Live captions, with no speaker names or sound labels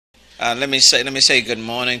Let me say good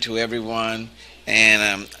morning to everyone,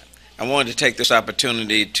 and I wanted to take this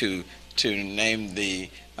opportunity to name the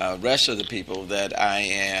rest of the people that I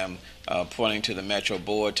am appointing to the Metro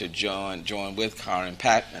Board to join with Karen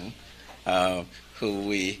Patman,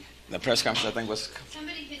 who the press conference I think was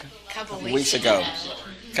a couple of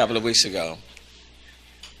weeks ago.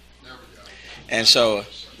 And so,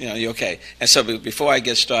 you're okay. And so before I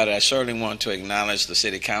get started, I certainly want to acknowledge the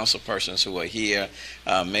city council persons who are here.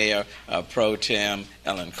 Mayor Pro Tem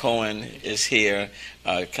Ellen Cohen is here.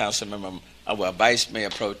 Vice Mayor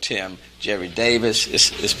Pro Tem Jerry Davis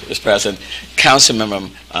is present. Councilmember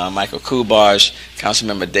Michael Kubarsh,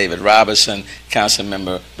 Councilmember David Robinson,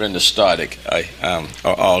 Councilmember Brenda Stardick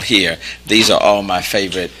are all here. These are all my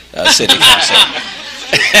favorite city council.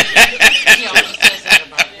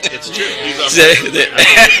 It's true. Whoever's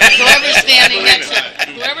standing next to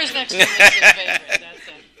him is his favorite.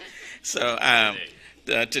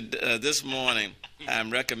 That's it. So this morning,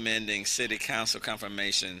 I'm recommending City Council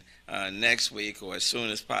confirmation next week, or as soon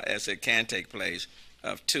as it can take place,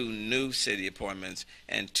 of 2 new city appointments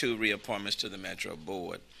and 2 reappointments to the Metro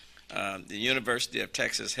Board. The University of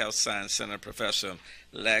Texas Health Science Center Professor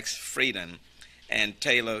Lex Frieden and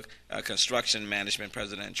Taylor Construction Management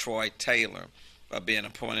President Troi Taylor are being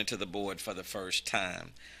appointed to the board for the first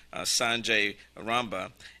time. Sanjay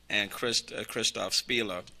and Christof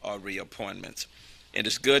Spieler are reappointments. It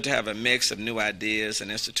is good to have a mix of new ideas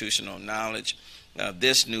and institutional knowledge.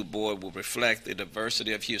 This new board will reflect the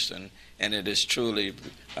diversity of Houston, and it is truly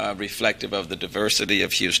reflective of the diversity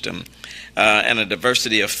of Houston and a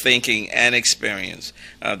diversity of thinking and experience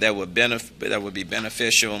that would be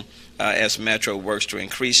beneficial as Metro works to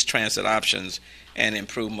increase transit options and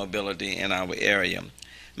improve mobility in our area.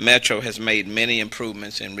 Metro has made many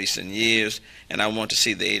improvements in recent years, and I want to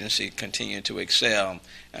see the agency continue to excel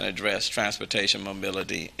and address transportation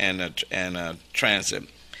mobility and transit.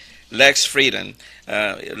 Lex Frieden.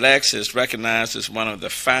 Lex is recognized as one of the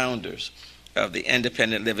founders of the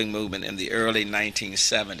independent living movement in the early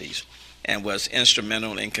 1970s and was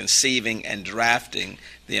instrumental in conceiving and drafting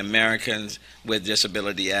the Americans with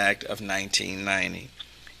Disability Act of 1990.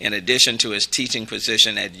 In addition to his teaching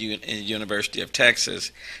position at University of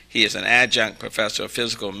Texas, he is an adjunct professor of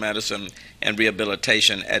physical medicine and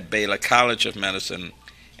rehabilitation at Baylor College of Medicine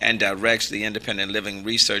and directs the Independent Living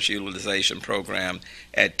Research Utilization Program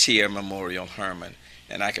at Tier Memorial Hermann.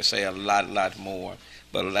 And I could say a lot more,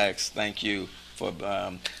 but Lex, thank you for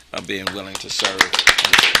being willing to serve.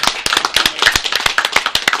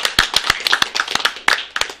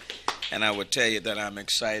 And I would tell you that I'm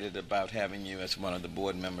excited about having you as one of the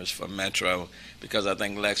board members for Metro, because I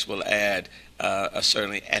think Lex will add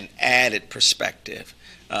certainly an added perspective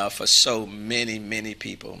for so many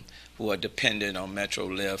people who are dependent on Metro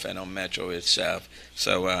Live and on Metro itself.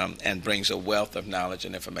 So and brings a wealth of knowledge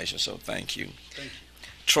and information. So thank you. Thank you.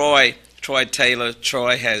 Troi Taylor.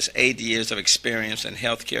 Troi has 8 years of experience in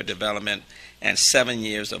healthcare development and 7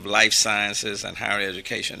 years of life sciences and higher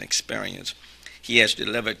education experience. He has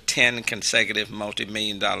delivered 10 consecutive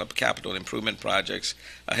multi-million-dollar capital improvement projects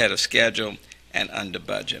ahead of schedule and under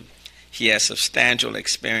budget. He has substantial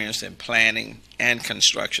experience in planning and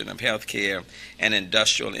construction of healthcare and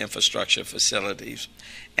industrial infrastructure facilities.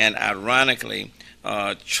 And ironically,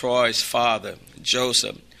 Troy's father,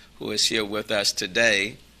 Joseph, who is here with us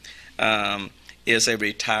today, is a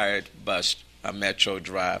retired Metro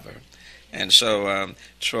driver. And so,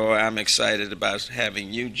 Troy, I'm excited about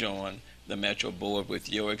having you join the Metro Board with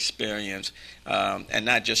your experience, and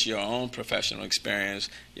not just your own professional experience.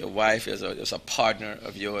 Your wife is a partner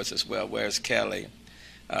of yours as well. Where's Kelly?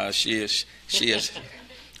 She is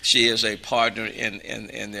a partner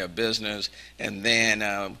in their business, and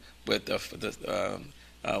then with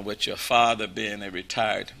your father being a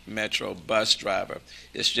retired Metro bus driver,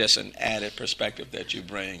 it's just an added perspective that you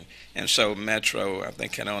bring. And so Metro, I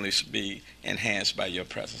think, can only be enhanced by your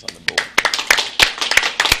presence on the board.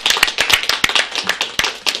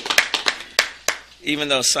 Even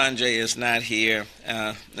though Sanjay is not here,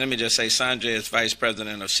 let me just say Sanjay is Vice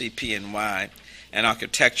President of CP&Y, an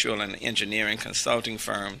architectural and engineering consulting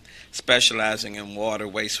firm specializing in water,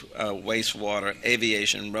 wastewater,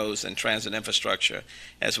 aviation, roads, and transit infrastructure,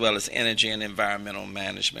 as well as energy and environmental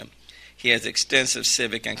management. He has extensive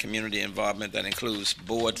civic and community involvement that includes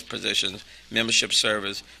board positions, membership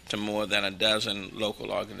service to more than a dozen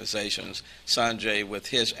local organizations. Sanjay, with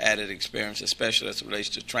his added experience, especially as it relates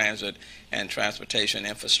to transit and transportation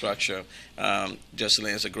infrastructure, just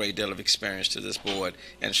lends a great deal of experience to this board,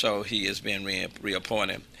 and so he is being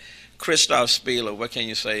reappointed. Christof Spieler, what can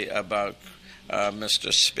you say about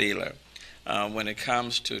Mr. Spieler? when it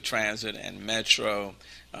comes to transit and metro,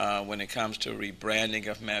 when it comes to rebranding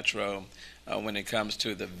of metro, when it comes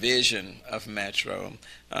to the vision of metro.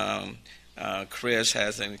 Chris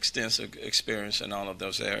has an extensive experience in all of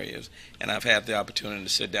those areas, and I've had the opportunity to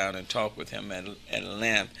sit down and talk with him at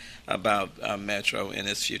length about metro and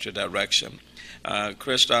its future direction.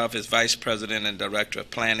 Christof is Vice President and Director of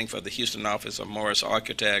Planning for the Houston office of Morris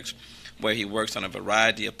Architects, where he works on a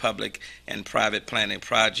variety of public and private planning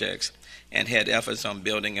projects and had efforts on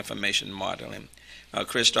building information modeling.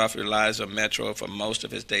 Christof relies on metro for most of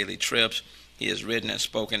his daily trips. He has written and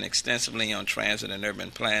spoken extensively on transit and urban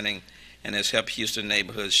planning, and has helped Houston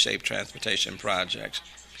neighborhoods shape transportation projects.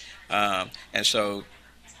 So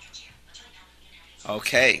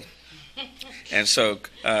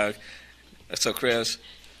Chris,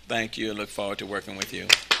 thank you, and look forward to working with you.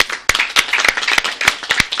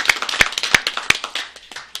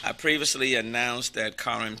 I previously announced that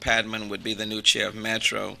Karen Padman would be the new chair of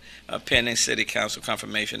Metro, pending City Council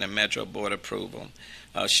confirmation and Metro Board approval.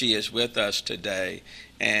 She is with us today,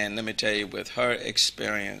 and let me tell you, with her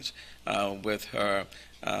experience, with her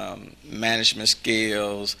management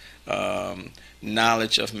skills,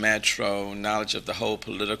 knowledge of Metro, knowledge of the whole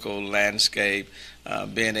political landscape,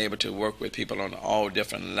 being able to work with people on all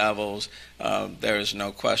different levels, there is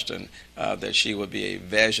no question that she will be a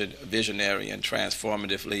visionary and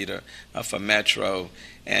transformative leader for Metro.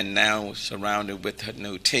 And now, surrounded with her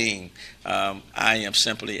new team, I am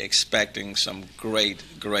simply expecting some great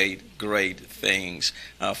things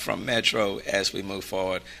from Metro as we move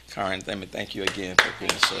forward. Karen, let me thank you again for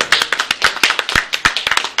being so.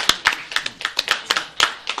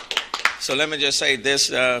 So let me just say this: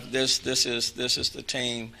 this is the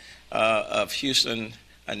team of Houston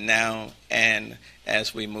now and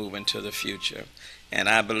as we move into the future. And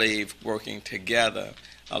I believe working together,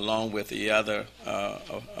 along with the other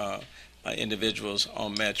individuals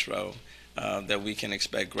on Metro, that we can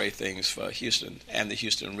expect great things for Houston and the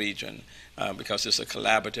Houston region, because it's a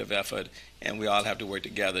collaborative effort, and we all have to work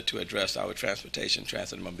together to address our transportation,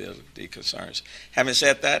 transit, and mobility concerns. Having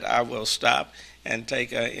said that, I will stop and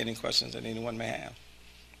take any questions that anyone may have.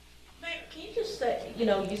 Mayor, can you just say,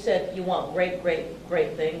 you said you want great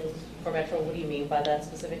things for Metro. What do you mean by that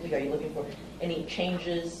specifically? Are you looking for any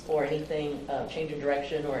changes or anything, change in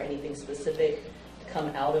direction or anything specific to come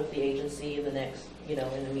out of the agency in the next, in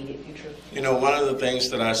the immediate future? One of the things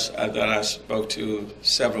that I spoke to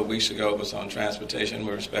several weeks ago was on transportation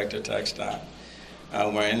with respect to textile,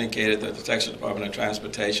 where I indicated that the Texas Department of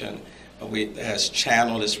Transportation has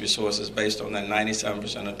channeled its resources based on that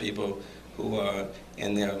 97% of people who are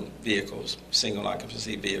in their vehicles, single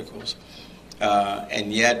occupancy vehicles.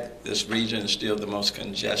 And yet this region is still the most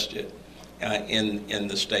congested in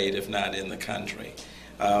the state, if not in the country.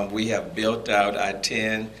 We have built out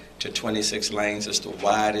I-10 to 26 lanes. It's the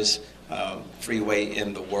widest freeway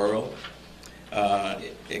in the world.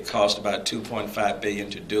 It cost about $2.5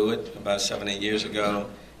 billion to do it about 7-8 years ago,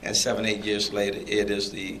 and 7-8 years later, it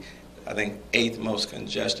is the, I think, 8th most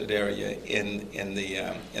congested area in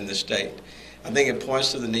the state. I think it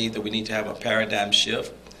points to the need that we need to have a paradigm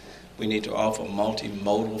shift. We need to offer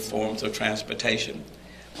multimodal forms of transportation.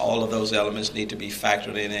 All of those elements need to be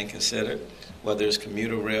factored in and considered, whether it's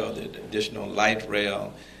commuter rail, the additional light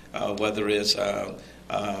rail, whether it's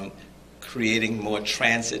creating more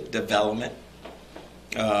transit development.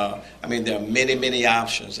 There are many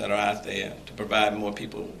options that are out there to provide more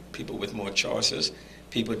people with more choices.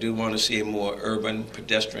 People do want to see a more urban,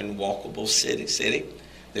 pedestrian, walkable city.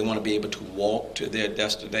 They want to be able to walk to their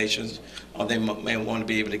destinations, or they may want to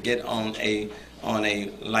be able to get on a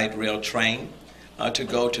light rail train to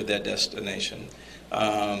go to their destination.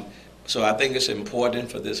 So I think it's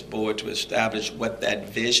important for this board to establish what that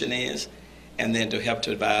vision is, and then to help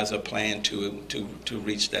to devise a plan to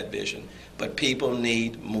reach that vision. But people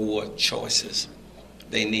need more choices.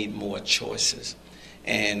 They need more choices.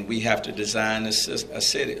 And we have to design a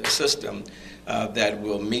system that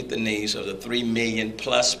will meet the needs of the 3 million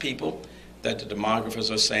plus people that the demographers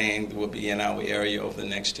are saying will be in our area over the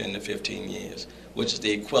next 10 to 15 years, which is the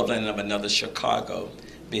equivalent of another Chicago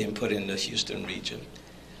being put in the Houston region.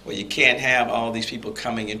 Well, you can't have all these people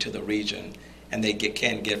coming into the region and they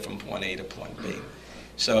can't get from point A to point B.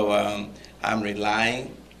 So I'm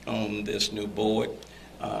relying on this new board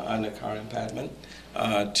under Karen Padman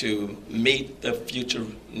to meet the future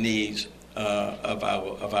needs of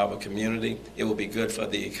our community. It will be good for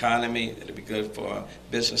the economy. It will be good for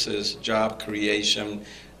businesses, job creation,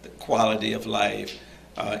 the quality of life,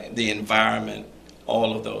 the environment.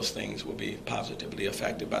 All of those things will be positively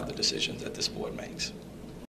affected by the decisions that this board makes.